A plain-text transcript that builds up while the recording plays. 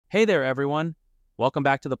Hey there, everyone. Welcome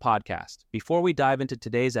back to the podcast. Before we dive into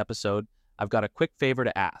today's episode, I've got a quick favor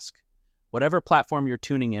to ask. Whatever platform you're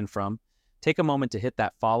tuning in from, take a moment to hit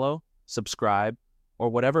that follow, subscribe, or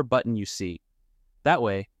whatever button you see. That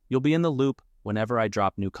way, you'll be in the loop whenever I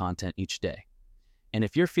drop new content each day. And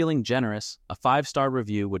if you're feeling generous, a 5-star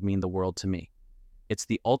review would mean the world to me. It's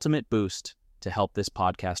the ultimate boost to help this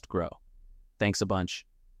podcast grow. Thanks a bunch.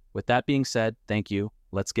 With that being said, thank you.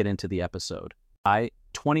 Let's get into the episode. I,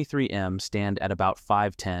 23M, stand at about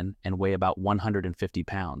 5'10" and weigh about 150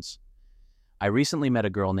 pounds. I recently met a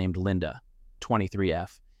girl named Linda,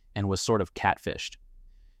 23F, and was sort of catfished.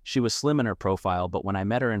 She was slim in her profile, but when I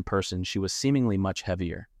met her in person, she was seemingly much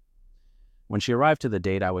heavier. When she arrived to the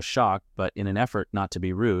date, I was shocked, but in an effort not to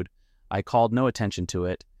be rude, I called no attention to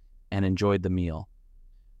it and enjoyed the meal.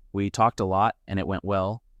 We talked a lot and it went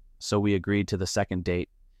well, so we agreed to the second date,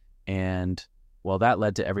 and well, that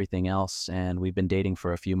led to everything else, and we've been dating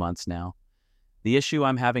for a few months now. The issue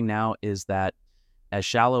I'm having now is that, as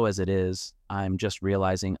shallow as it is, I'm just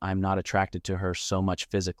realizing I'm not attracted to her so much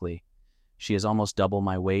physically. She is almost double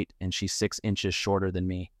my weight, and she's 6 inches shorter than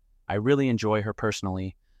me. I really enjoy her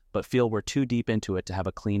personally, but feel we're too deep into it to have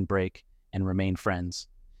a clean break and remain friends.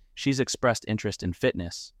 She's expressed interest in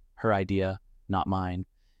fitness, her idea, not mine,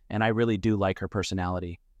 and I really do like her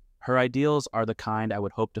personality. Her ideals are the kind I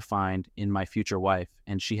would hope to find in my future wife,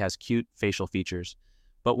 and she has cute facial features.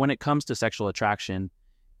 But when it comes to sexual attraction,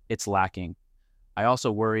 it's lacking. I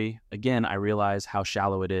also worry, again, I realize how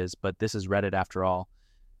shallow it is, but this is Reddit after all,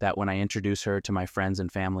 that when I introduce her to my friends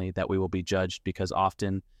and family, that we will be judged because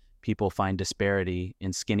often people find disparity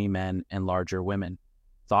in skinny men and larger women.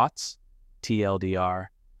 Thoughts? TLDR.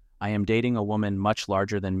 I am dating a woman much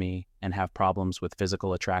larger than me and have problems with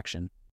physical attraction.